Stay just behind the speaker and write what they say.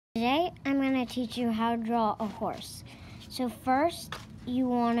Today I'm going to teach you how to draw a horse. So first you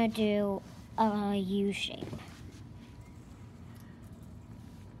want to do a U shape.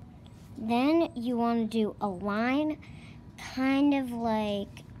 Then you want to do a line kind of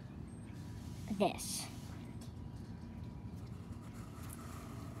like this.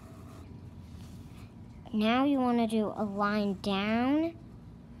 Now you want to do a line down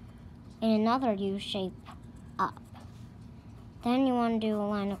and another U shape up. Then you want to do a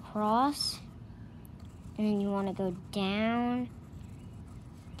line across, and then you want to go down,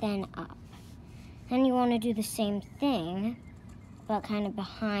 then up. Then you want to do the same thing, but kind of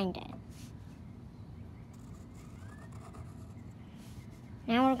behind it.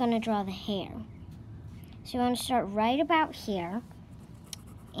 Now we're going to draw the hair. So you want to start right about here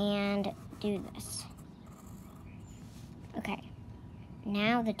and do this. Okay,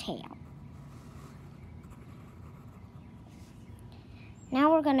 now the tail.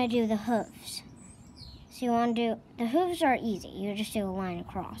 Now we're going to do the hooves. So you want to do, the hooves are easy. You just do a line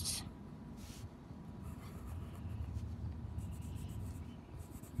across.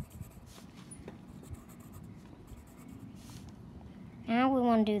 Now we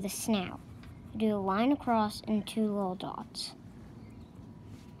want to do the snout. Do a line across and two little dots.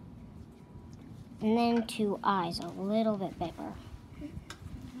 And then two eyes a little bit bigger.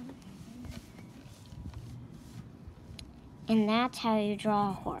 And that's how you draw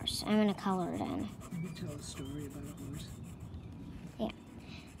a horse. I'm going to color it in. Can you tell a story about a horse? Yeah.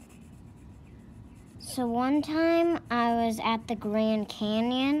 So one time I was at the Grand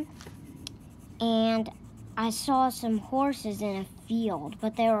Canyon and I saw some horses in a field,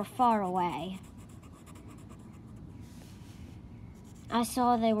 but they were far away. I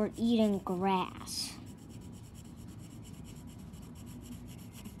saw they were eating grass.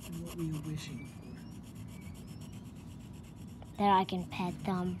 And what were you wishing for? That I can pet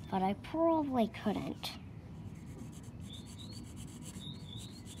them, but I probably couldn't.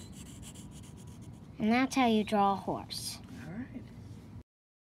 And that's how you draw a horse.